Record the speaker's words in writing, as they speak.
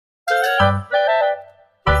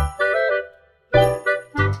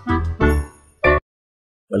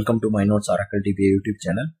Welcome to my Notes Oracle DBA YouTube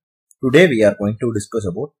channel. Today we are going to discuss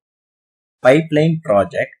about pipeline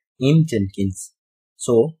project in Jenkins.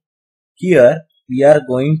 So here we are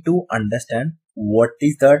going to understand what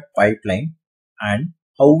is that pipeline and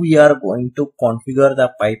how we are going to configure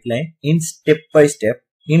the pipeline in step by step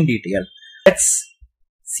in detail. Let's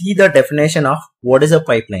see the definition of what is a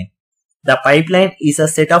pipeline. The pipeline is a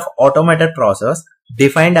set of automated process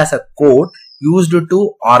defined as a code used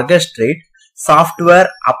to orchestrate software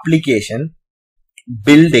application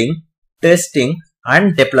building, testing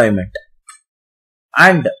and deployment,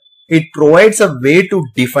 and it provides a way to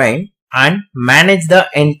define and manage the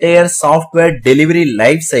entire software delivery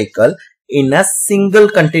life cycle in a single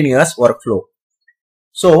continuous workflow.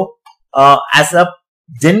 So as a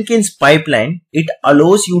Jenkins pipeline, it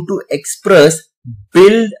allows you to express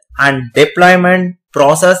build and deployment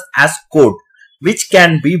process as code, which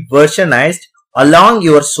can be versionized along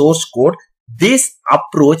your source code. This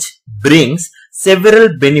approach brings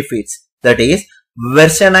several benefits, that is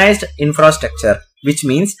versionized infrastructure, which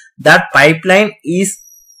means that pipeline is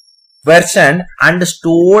versioned and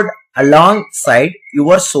stored alongside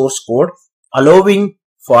your source code, allowing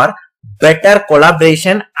for better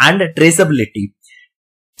collaboration and traceability.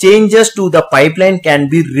 Changes to the pipeline can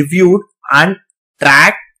be reviewed and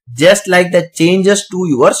tracked just like the changes to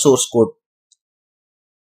your source code.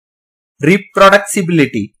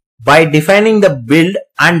 Reproducibility. By defining the build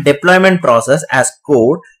and deployment process as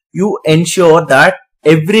code, you ensure that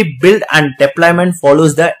every build and deployment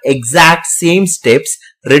follows the exact same steps,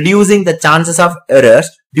 reducing the chances of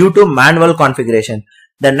errors due to manual configuration.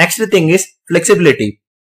 The next thing is flexibility.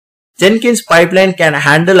 Jenkins pipeline can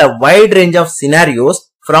handle a wide range of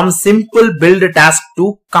scenarios from simple build tasks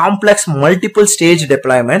to complex multiple stage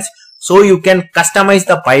deployments, so you can customize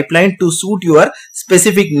the pipeline to suit your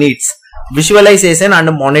specific needs. Visualization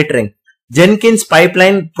and monitoring. Jenkins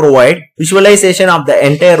pipeline provide visualization of the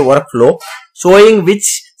entire workflow, showing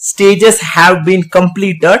which stages have been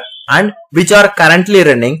completed and which are currently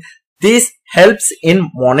running. This helps in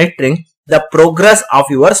monitoring the progress of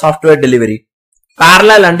your software delivery.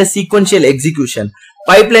 Parallel and sequential execution.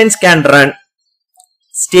 Pipelines can run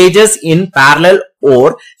stages in parallel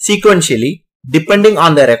or sequentially depending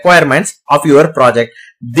on the requirements of your project.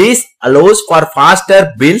 This allows for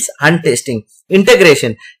faster builds and testing.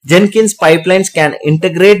 Integration. Jenkins pipelines can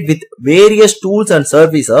integrate with various tools and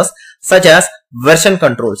services such as version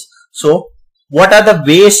controls. So what are the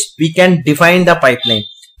ways we can define the pipeline?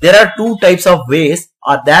 There are two types of ways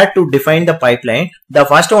are there to define the pipeline. The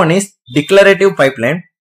first one is declarative pipeline.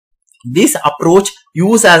 This approach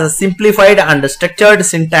uses as a simplified and structured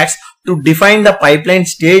syntax to define the pipeline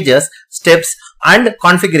stages, steps and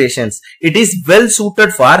configurations. It is well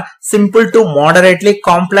suited for simple to moderately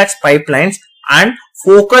complex pipelines and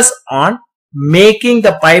focus on making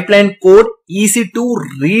the pipeline code easy to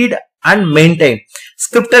read and maintain.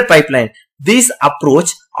 Scripted pipeline. This approach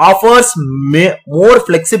offers more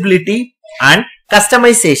flexibility and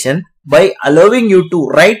customization by allowing you to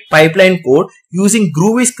write pipeline code using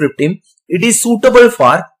groovy scripting. It is suitable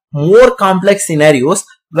for more complex scenarios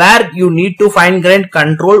where you need to fine-grained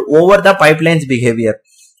control over the pipeline's behavior.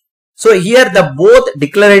 So here the both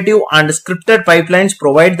declarative and scripted pipelines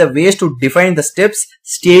provide the ways to define the steps,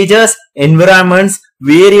 stages, environments,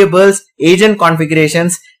 variables, agent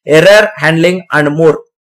configurations, error handling and more.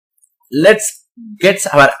 Let's get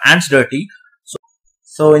our hands dirty.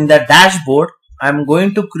 So in the dashboard, I am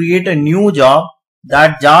going to create a new job.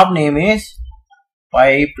 That job name is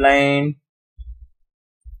pipeline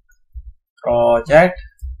project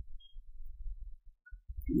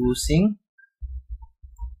using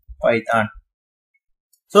Python.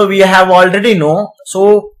 So we have already know.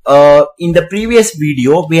 So in the previous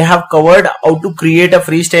video we have covered how to create a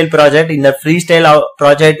freestyle project. In the freestyle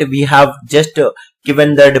project we have just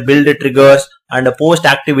given that build triggers and post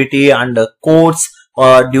activity and codes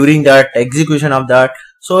during that execution of that.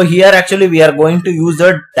 So here actually we are going to use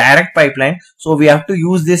the direct pipeline. So we have to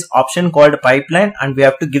use this option called pipeline and we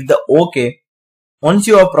have to give the OK. Once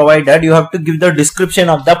you have provided, you have to give the description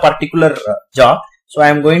of the particular job. So I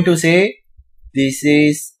am going to say this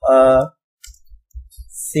is a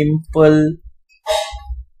simple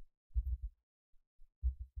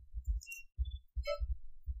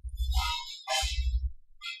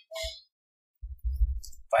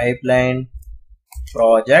pipeline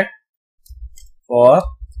project for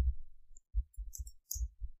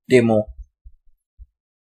demo.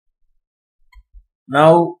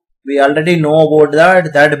 Now we already know about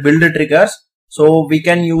that build triggers, so we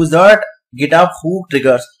can use that GitHub hook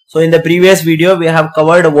triggers. So in the previous video we have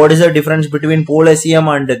covered what is the difference between poll SEM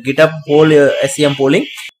and GitHub poll SEM polling.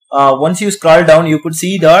 once you scroll down, you could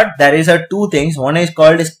see that there is a two things. One is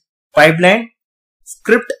called pipeline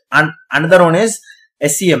script and another one is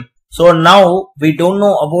SCM. So now we don't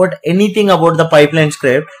know about anything about the pipeline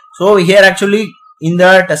script. So here actually in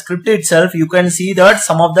that script itself, you can see that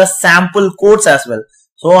some of the sample codes as well.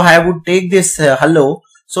 So I would take this hello.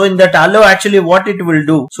 So in that hello, actually what it will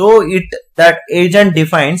do, so that agent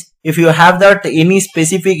defines, if you have that any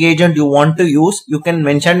specific agent you want to use, you can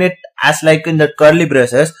mention it as like in the curly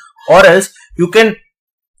braces, or else you can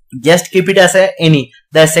just keep it as any.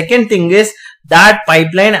 The second thing is that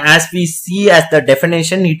pipeline, as we see as the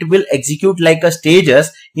definition, it will execute like a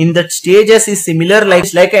stages. In that stages is similar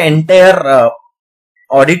like an entire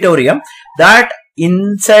auditorium, that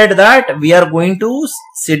inside that we are going to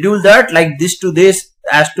schedule that like this to this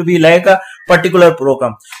has to be like a particular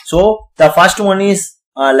program. So the first one is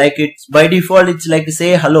like it's by default it's like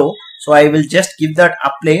say hello. So I will just give that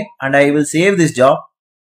apply and I will save this job.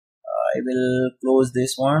 I will close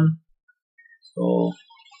this one. So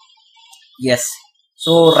yes,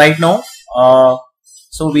 so right now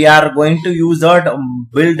so we are going to use that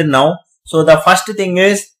build now. So the first thing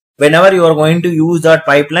is, whenever you are going to use that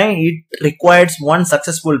pipeline, it requires one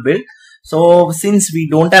successful build. So since we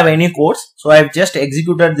don't have any codes, so I have just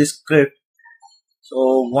executed this script.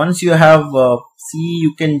 So once you have see,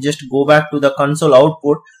 you can just go back to the console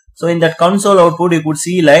output. So in that console output, you could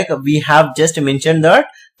see like we have just mentioned that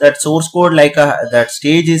source code, like that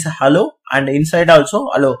stage is hello and inside also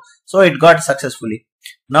hello. So it got successfully.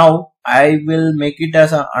 Now I will make it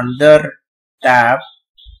as another tab,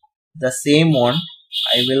 the same one.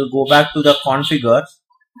 I will go back to the configure.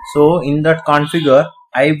 So in that configure,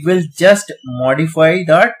 I will just modify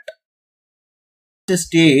that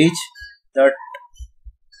stage, that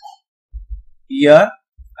here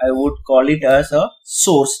I would call it as a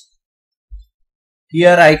source.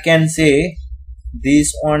 Here I can say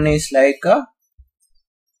this one is like a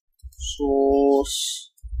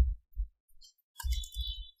source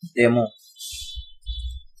demo.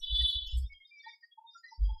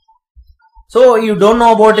 So you don't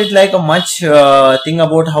know about it like a much thing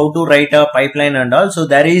about how to write a pipeline and all. So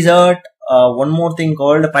there is a one more thing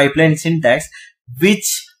called pipeline syntax,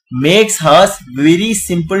 which makes us very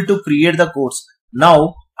simple to create the codes.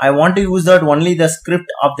 Now I want to use that only the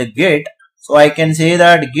script of the git. So I can say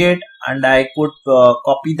that git and I could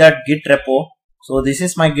copy that git repo. So this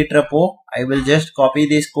is my git repo. I will just copy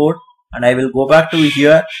this code and I will go back to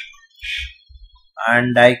here.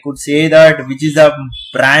 And I could say that which is the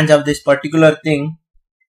branch of this particular thing.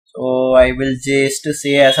 So I will just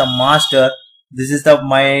say as a master, this is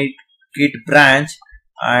my git branch,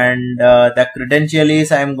 and the credential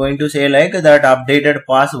is I am going to say like that updated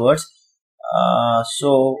passwords.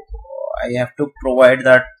 So I have to provide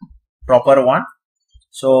that proper one.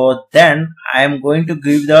 So then I am going to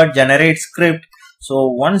give the generate script. So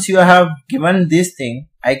once you have given this thing,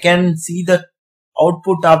 I can see the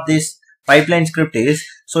output of this pipeline script is,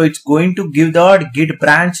 so it's going to give the git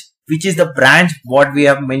branch, which is the branch what we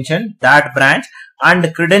have mentioned, that branch, and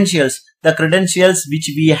the credentials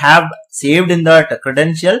which we have saved in that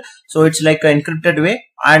credential. So it's like an encrypted way,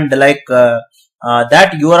 and like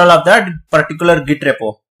that URL of that particular git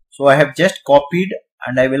repo. So I have just copied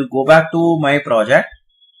and I will go back to my project.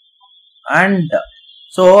 And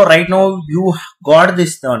so right now you got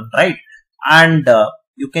this done, right? And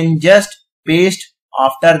you can just paste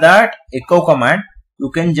after that echo command.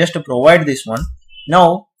 You can just provide this one.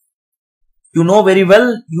 Now you know very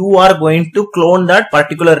well you are going to clone that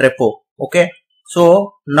particular repo. Okay,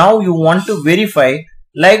 so now you want to verify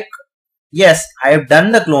like, yes, I have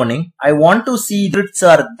done the cloning. I want to see scripts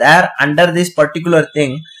are there under this particular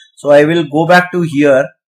thing. So I will go back to here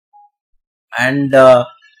and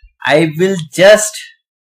I will just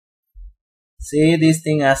say this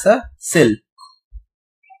thing as a cell.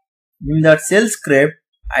 In that cell script,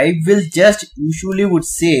 I will just usually would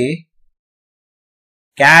say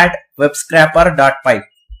cat webscraper.py.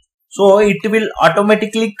 So it will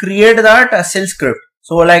automatically create that cell script.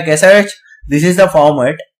 So like SH, this is the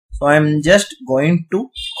format. So I am just going to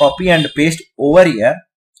copy and paste over here.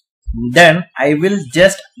 Then I will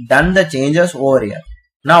just done the changes over here.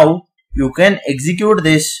 Now you can execute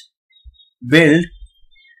this build.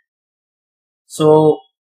 So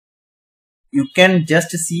you can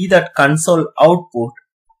just see that console output.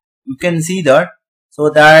 You can see that, so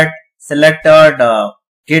that selected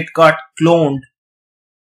git got cloned.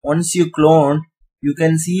 Once you clone, you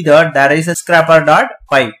can see that there is a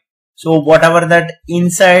scrapper.py. So whatever that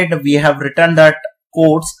inside we have written that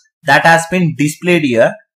codes that has been displayed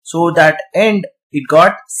here. So that end it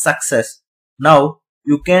got success. Now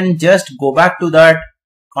you can just go back to that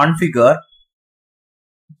configure.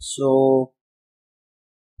 So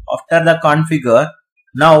after the configure,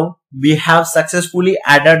 now we have successfully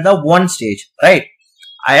added the one stage, right?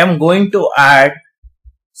 I am going to add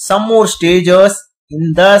some more stages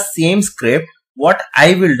in the same script. What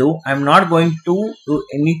I will do, I'm not going to do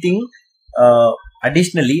anything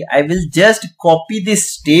additionally. I will just copy these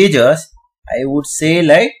stages. I would say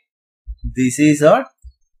like this is a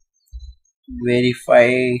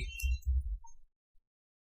verify,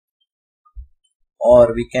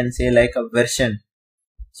 or we can say like a version.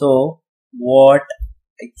 So what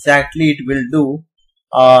exactly it will do,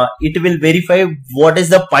 it will verify what is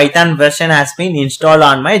the Python version has been installed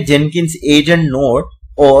on my Jenkins agent node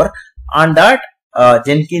or on that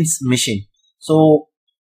Jenkins machine. So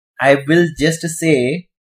I will just say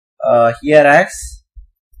here as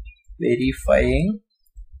verifying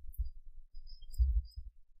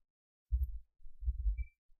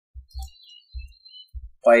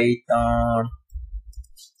Python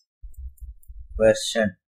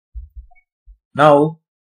version. Now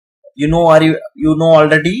you know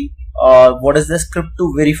already what is the script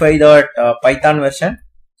to verify that Python version.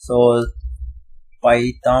 So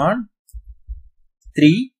Python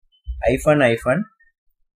 3 hyphen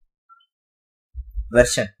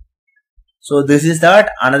version. So this is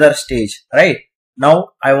that another stage, right?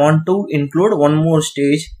 Now I want to include one more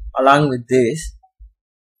stage along with this.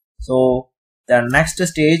 So the next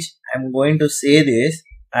stage I'm going to say this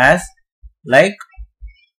as like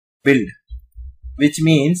build, which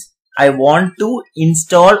means I want to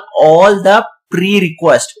install all the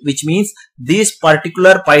pre-request, which means this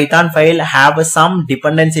particular Python file have some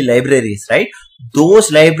dependency libraries, right?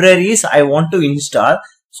 Those libraries I want to install,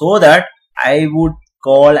 so that I would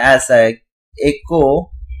call as a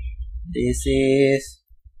echo this is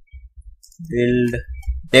build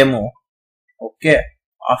demo. Okay,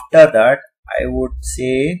 after that I would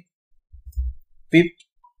say pip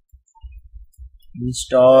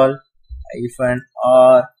install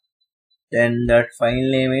 -r, then that file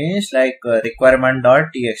name is like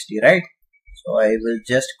requirement.txt, right? So I will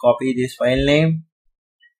just copy this file name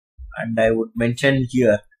and I would mention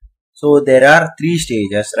here. So there are 3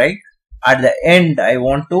 stages, right? At the end I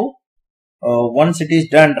want to once it is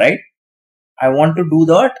done, right, I want to do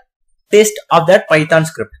the test of that Python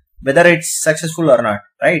script whether it's successful or not,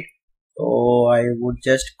 right? So I would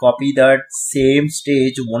just copy that same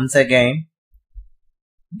stage once again,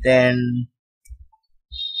 then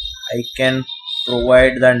I can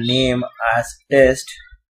provide the name as test.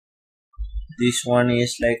 This one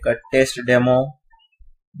is like a test demo.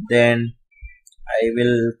 Then I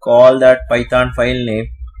will call that Python file name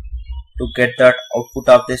to get that output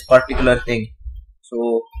of this particular thing. So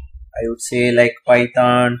I would say like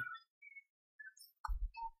Python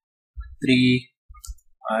 3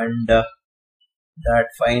 and that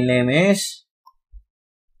file name is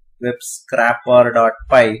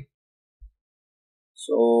webscraper.py.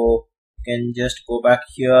 So you can just go back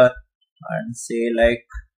here and say like,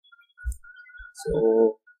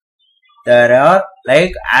 so there are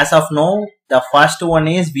like as of now the first one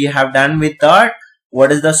is we have done with that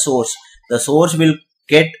what is the source. The source will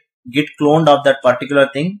get cloned of that particular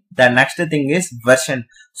thing. The next thing is version.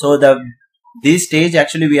 So this stage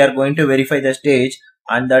actually we are going to verify the stage,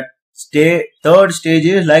 and that third stage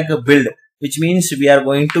is like a build, which means we are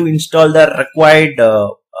going to install the required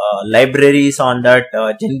libraries on that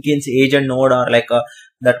Jenkins agent node or like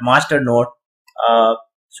that master node.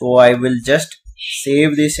 So I will just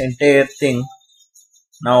save this entire thing.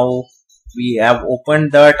 Now we have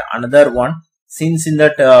opened that another one. Since in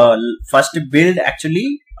that first build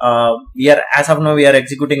actually we are as of now we are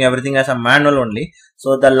executing everything as a manual only.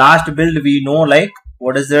 So the last build we know like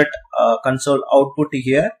what is that console output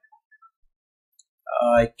here.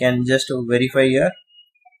 I can just verify here.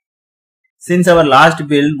 Since our last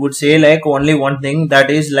build would say like only one thing, that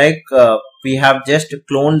is like we have just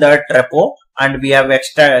cloned that repo and we have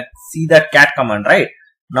see that cat command, right?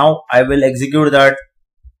 Now I will execute that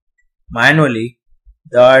manually.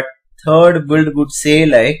 That third build would say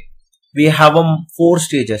like we have 4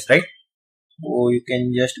 stages, right? So you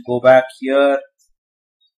can just go back here,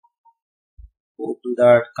 go to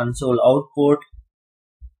that console output.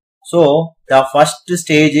 So the first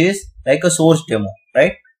stage is like a source demo,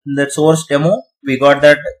 right? In that source demo we got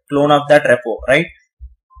that clone of that repo, right?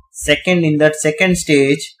 In that second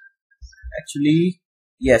stage actually,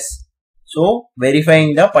 yes, so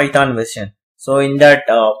verifying the Python version. So in that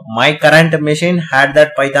my current machine had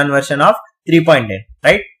that Python version of 3.10,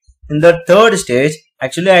 right? In the third stage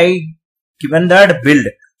actually I given that build,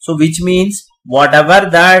 so which means whatever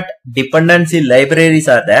that dependency libraries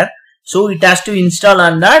are there, so it has to install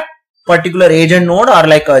on that particular agent node or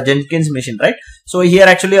like a Jenkins machine, right? So here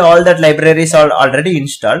actually all that libraries are already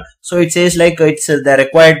installed. So it says like it's the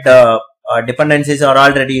required dependencies are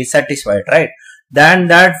already satisfied, right? Then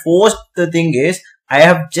that first thing is I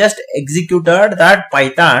have just executed that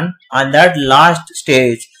Python on that last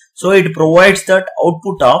stage. So it provides that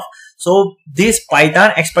output of, so this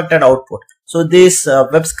Python expected output. So this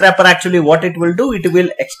web scraper actually what it will do, it will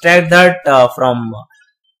extract that from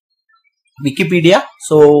Wikipedia.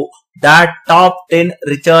 So that top 10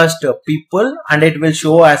 richest people, and it will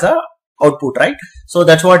show as a output, right? So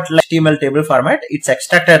that's what like HTML table format, it's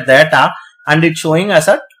extracted data and it's showing as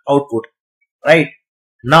a output, right?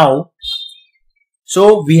 Now,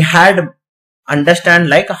 so we had understand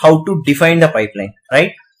like how to define the pipeline,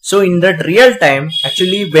 right? So in that real time,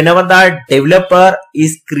 actually whenever the developer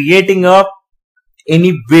is creating up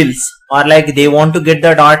any builds or like they want to get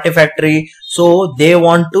that artifactory, so they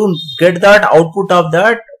want to get that output of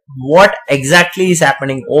that what exactly is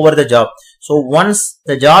happening over the job. So once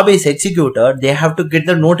the job is executed, they have to get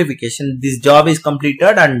the notification this job is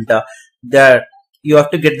completed, and you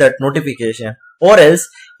have to get that notification. Or else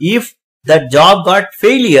if the job got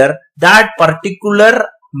failure, that particular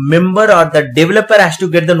member or the developer has to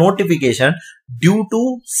get the notification due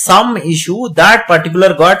to some issue that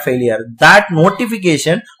particular got failure. That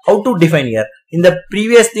notification how to define here. In the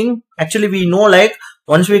previous thing actually we know like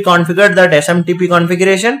once we configured that SMTP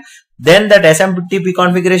configuration, then that SMTP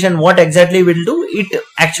configuration what exactly will do, it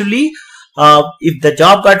actually if the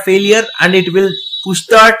job got failure and it will push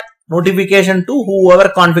that notification to whoever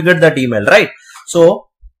configured that email, right? So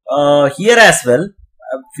here as well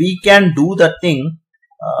we can do the thing.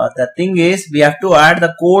 The thing is we have to add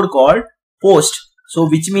the code called post. So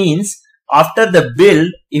which means after the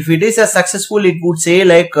build, if it is a successful, it would say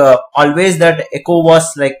like always that echo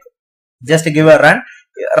was like just give a run.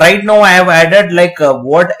 Right now I have added like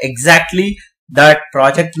what exactly that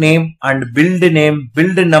project name and build name,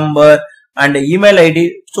 build number and email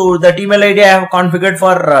ID. So that email ID I have configured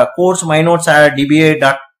for course mynotes at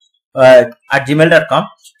gmail.com.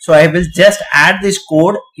 So I will just add this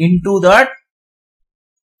code into that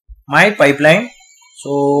my pipeline.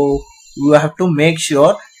 So you have to make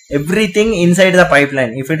sure everything inside the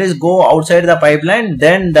pipeline. If it is go outside the pipeline,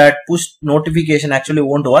 then that push notification actually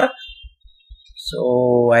won't work.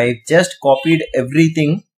 So I just copied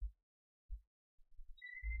everything.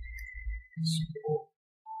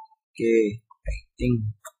 Okay, I think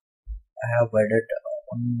I have added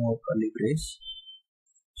one more curly brace.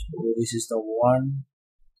 So this is the one.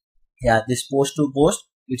 Yeah, this post to post,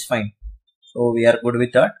 it's fine. So we are good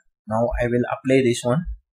with that. Now I will apply this one.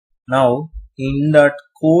 Now in that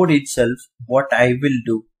code itself, what I will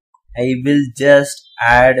do, I will just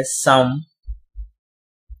add some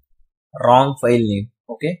wrong file name.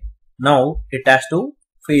 Okay, now it has to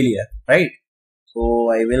failure, right? So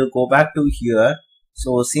I will go back to here.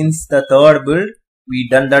 So since the third build we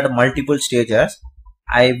done that multiple stages,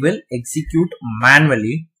 I will execute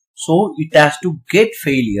manually. So it has to get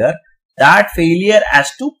failure. That failure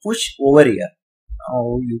has to push over here.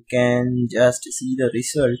 Now you can just see the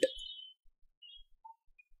result.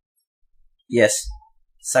 Yes,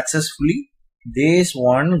 successfully this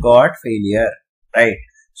one got failure, right?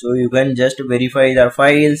 So you can just verify the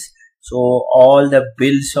files. So all the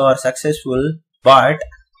builds are successful, but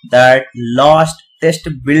that last test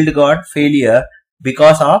build got failure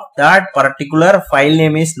because of that particular file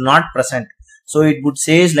name is not present. So it would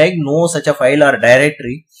say like no such a file or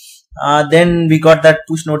directory. Then we got that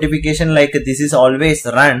push notification like this is always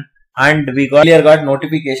run, and we got here got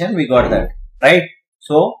notification, we got that, right?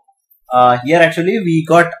 So here actually we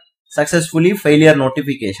got successfully failure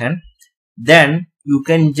notification. Then you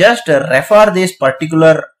can just refer this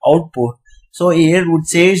particular output. So here would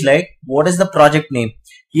say is like what is the project name.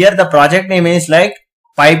 Here the project name is like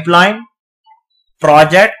pipeline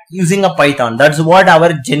project using a Python. That's what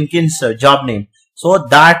our Jenkins job name. So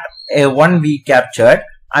that one we captured.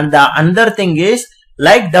 And the another thing is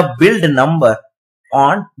like the build number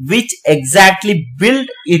on which exactly build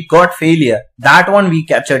it got failure. That one we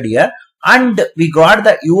captured here, and we got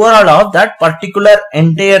the URL of that particular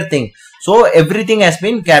entire thing. So everything has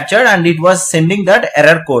been captured and it was sending that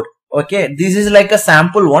error code. Okay, this is like a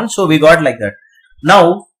sample one. So we got like that.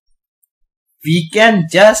 Now we can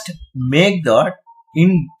just make that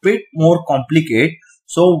in bit more complicated.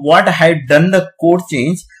 So what I had done the code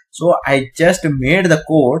change. So I just made the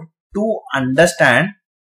code to understand,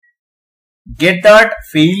 get that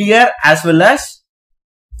failure as well as,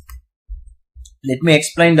 let me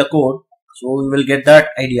explain the code. So we will get that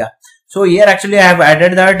idea. So here actually I have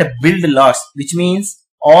added that build loss, which means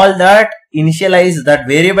all that initialized, that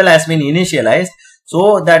variable has been initialized.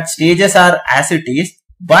 So that stages are as it is,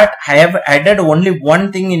 but I have added only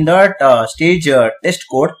one thing in that stage test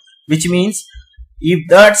code, which means if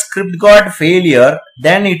that script got failure,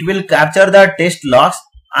 then it will capture the test logs,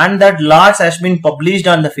 and that logs has been published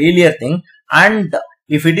on the failure thing, and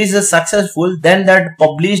if it is successful, then that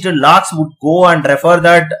published logs would go and refer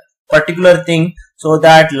that particular thing, so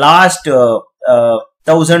that last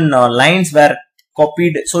 1000 lines were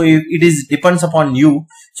copied. So it is depends upon you,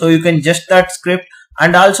 so you can just that script.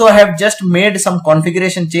 And also I have just made some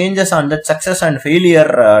configuration changes on that success and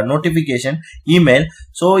failure notification email.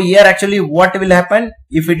 So here actually what will happen,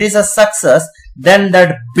 if it is a success, then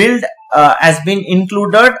that build has been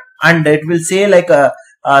included, and it will say like a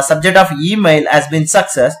subject of email has been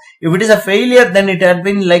success. If it is a failure, then it has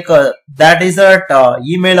been like that is that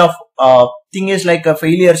email of thing is like a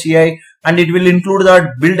failure CI, and it will include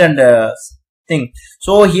that build and thing.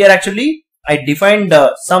 So here actually I defined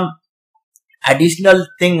some additional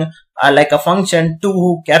thing like a function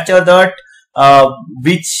to capture that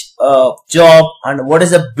which job and what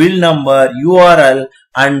is the build number, URL,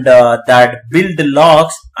 and that build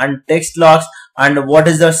logs and text logs, and what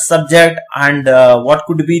is the subject, and what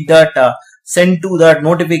could be that sent to that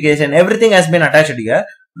notification. Everything has been attached here.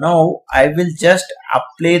 Now I will just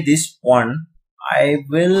apply this one. I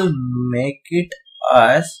will make it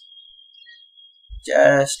as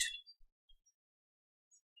just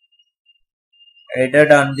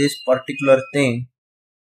added on this particular thing.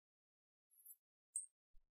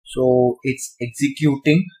 So it's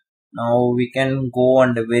executing. Now we can go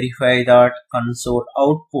and verify that console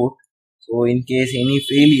output. So in case any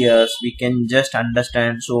failures, we can just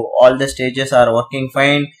understand. So all the stages are working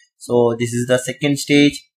fine. So this is the second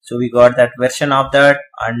stage. So we got that version of that,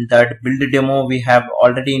 and that build demo we have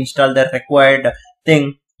already installed the required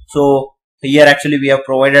thing. So here actually we have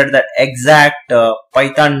provided the exact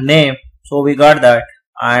Python name. So we got that,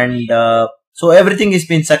 and so everything is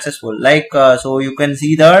been successful. Like so you can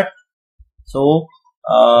see that. So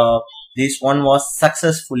this one was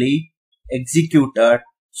successfully executed.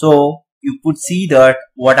 So you could see that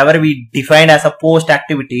whatever we defined as a post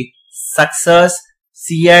activity, success,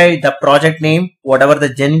 CI, the project name, whatever the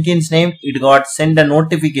Jenkins name, it got sent a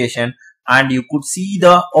notification, and you could see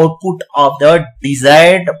the output of the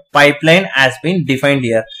desired pipeline has been defined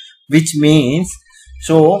here, which means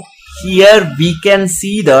so here we can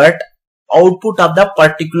see that output of the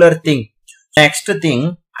particular thing. Next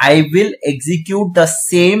thing, I will execute the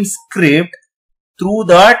same script through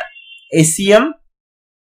that SEM.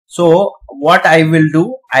 So what I will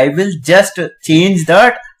do, I will just change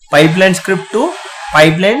that pipeline script to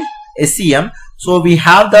pipeline SEM. So we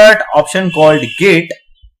have that option called git.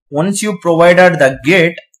 Once you provided the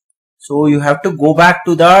git, so you have to go back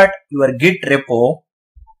to that your git repo.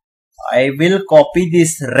 I will copy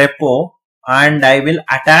this repo and I will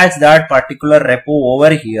attach that particular repo over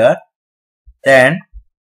here. Then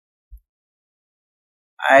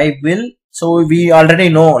I will, so we already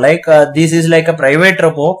know like this is like a private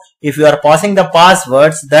repo. If you are passing the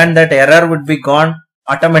passwords, then that error would be gone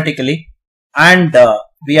automatically, and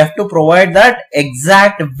we have to provide that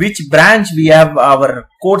exact which branch we have our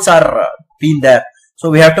codes are been there. So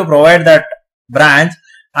we have to provide that branch,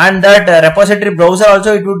 and that repository browser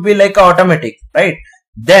also it would be like automatic, right?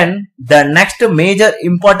 Then the next major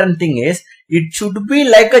important thing is it should be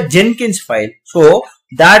like a Jenkins file. So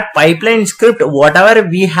that pipeline script whatever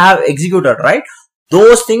we have executed, right,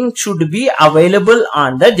 those things should be available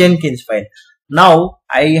on the Jenkins file. Now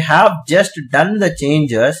I have just done the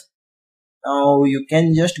changes. Now you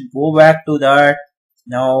can just go back to that.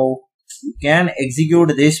 Now you can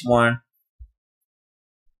execute this one.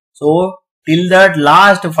 So till that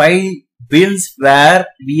last 5 builds where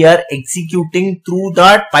we are executing through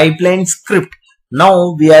that pipeline script.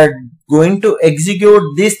 Now we are going to execute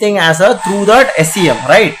this thing as a through that SEM,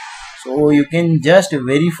 right? So you can just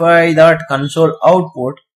verify that console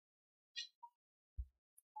output.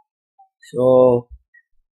 So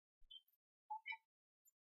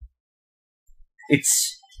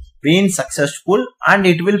it's been successful, and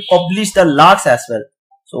it will publish the logs as well,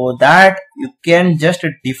 so that you can just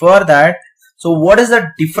defer that. So what is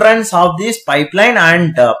the difference of this pipeline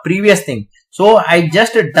and previous thing? So I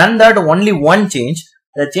just done that only one change.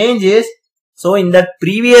 The change is, so in that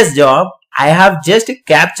previous job I have just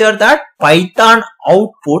captured that Python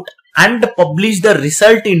output and published the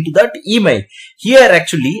result into that email. Here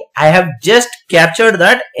actually I have just captured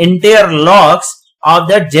that entire logs of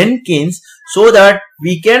the Jenkins, so that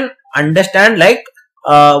we can understand like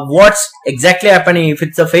what's exactly happening. If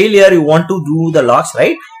it's a failure, you want to do the logs,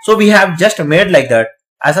 right? So we have just made like that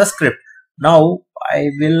as a script. Now I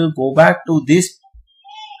will go back to this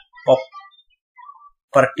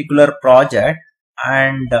particular project,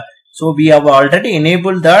 and so we have already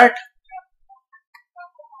enabled that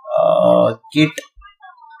git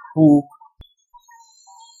hook.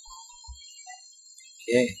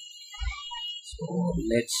 Okay, so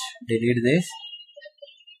let's delete this.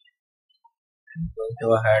 I'm going to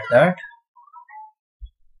add that.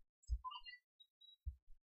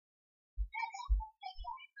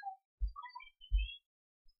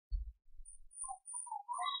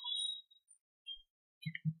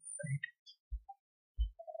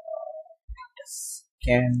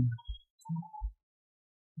 Scan.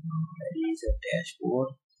 There is a dashboard.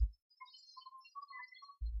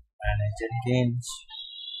 Manage Jenkins.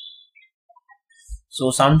 So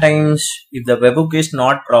sometimes if the webhook is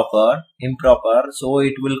not improper, so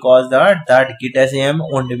it will cause that git SAM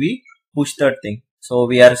won't be push that thing. So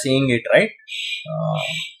we are seeing it, right?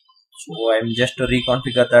 So I'm just to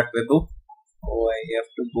reconfigure that webhook. So I have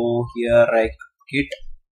to go here like git.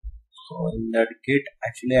 So in that git,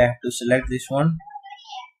 actually I have to select this one.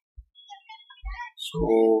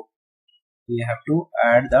 So we have to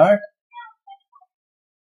add that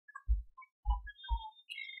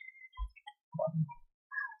one.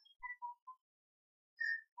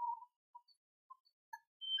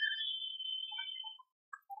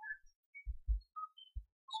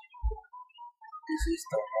 This is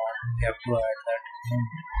the one we have to add that.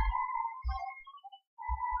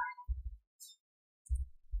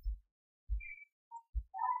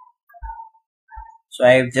 So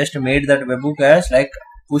I have just made that webhook as like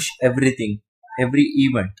push everything, every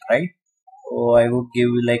event, right? So I would give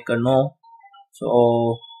like a no.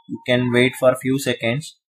 So you can wait for a few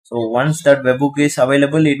seconds. So once that webhook is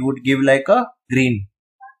available, it would give like a green.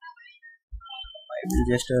 I will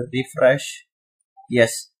just refresh.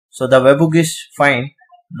 Yes. So the webhook is fine.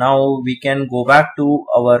 Now we can go back to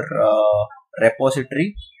our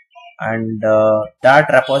repository, and that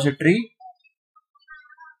repository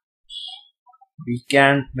we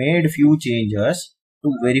can made few changes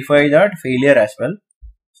to verify that failure as well.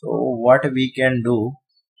 So what we can do,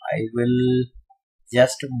 I will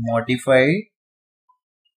just modify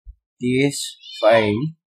this file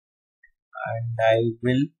and I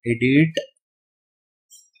will edit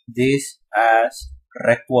this as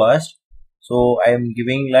request. So I am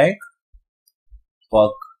giving like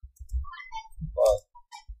bug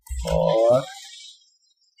or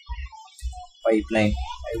pipeline.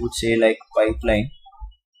 I would say like pipeline.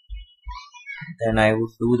 Then I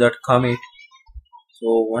would do that commit.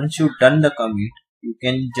 So once you done the commit, you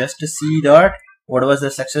can just see that what was the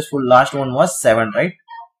successful last one was 7, right?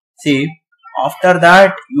 See, after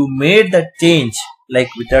that you made the change, like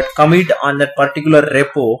with that commit on that particular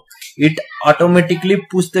repo, it automatically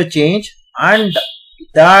pushed the change, and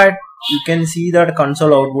that you can see that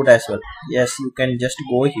console output as well. Yes, you can just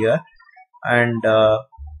go here and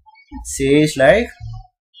it says like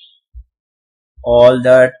all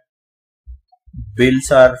that bills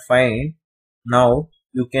are fine. Now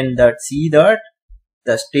you can see that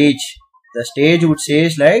the stage would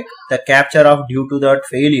says like the capture of due to that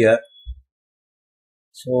failure.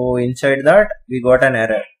 So inside that we got an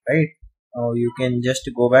error, right? Now you can just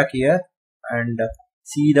go back here and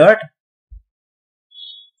see that.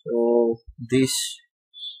 So this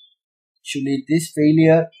actually this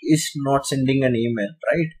failure is not sending an email,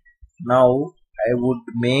 right? Now I would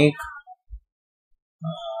make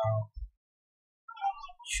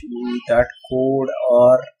actually that code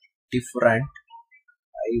or different.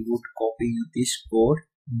 I would copy this code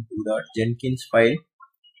into that Jenkins file.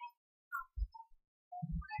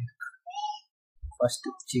 First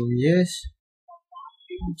changes,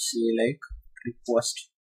 I would say like request.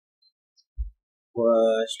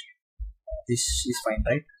 This is fine,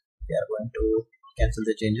 right? We are going to cancel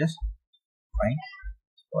the changes. Fine.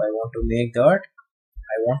 So I want to make that.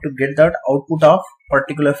 I want to get that output of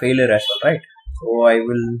particular failure as well, right? So I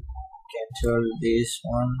will cancel this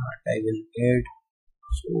one and I will add.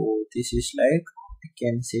 So this is like I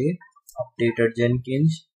can say updated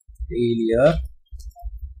Jenkins failure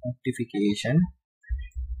notification.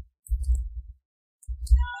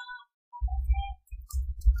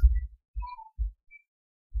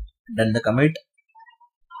 Done the commit.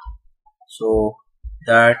 So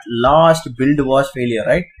that last build was failure,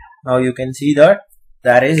 right? Now you can see that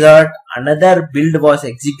there is another build was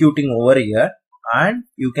executing over here, and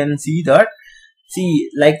you can see that, see,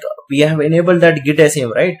 like we have enabled that git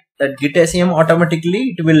SAM, right? That git SAM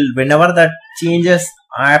automatically it will, whenever that changes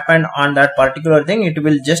happen on that particular thing, it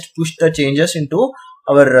will just push the changes into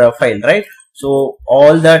our file, right? So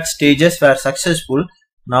all that stages were successful.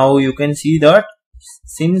 Now you can see that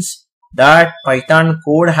since that Python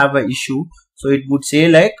code have an issue, so it would say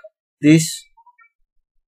like this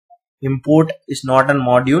import is not a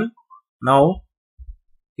module. Now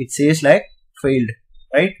it says like failed,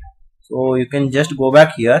 right? So you can just go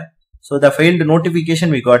back here. So the failed notification,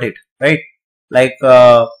 we got it, right? Like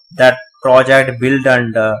that project build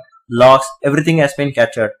and logs, everything has been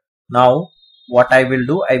captured. Now what I will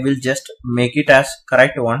do, I will just make it as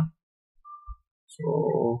correct one.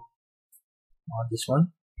 So not this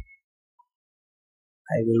one.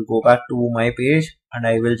 I will go back to my page and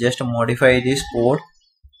I will just modify this code.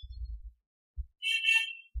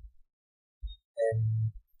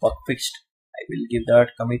 And bug fixed. I will give that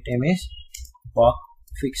commit name is bug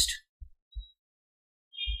fixed.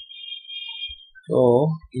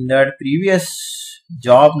 So in that previous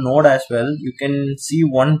job node as well, you can see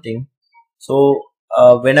one thing. So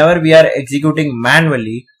whenever we are executing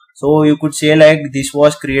manually, so you could say like this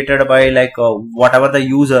was created by like whatever the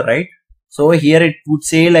user, right? So here it would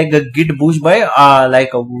say like a git push by like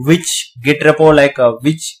which git repo, like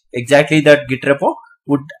which exactly that git repo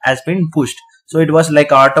would has been pushed. So it was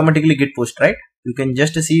like automatically git pushed, right? You can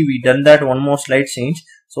just see we done that one more slide change.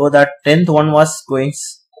 So that 10th one was going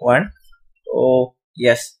one. So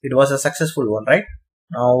yes, it was a successful one, right?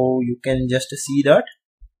 Now you can just see that.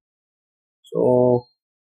 So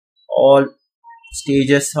all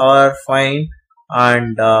stages are fine,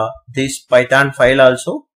 and this Python file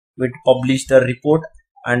also would publish the report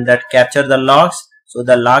and that capture the logs. So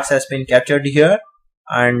the logs has been captured here,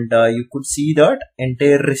 and you could see that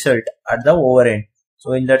entire result at the over end.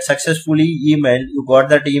 So in that successfully email, you got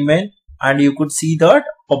that email and you could see that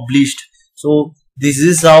published. So this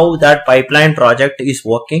is how that pipeline project is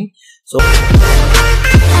working. So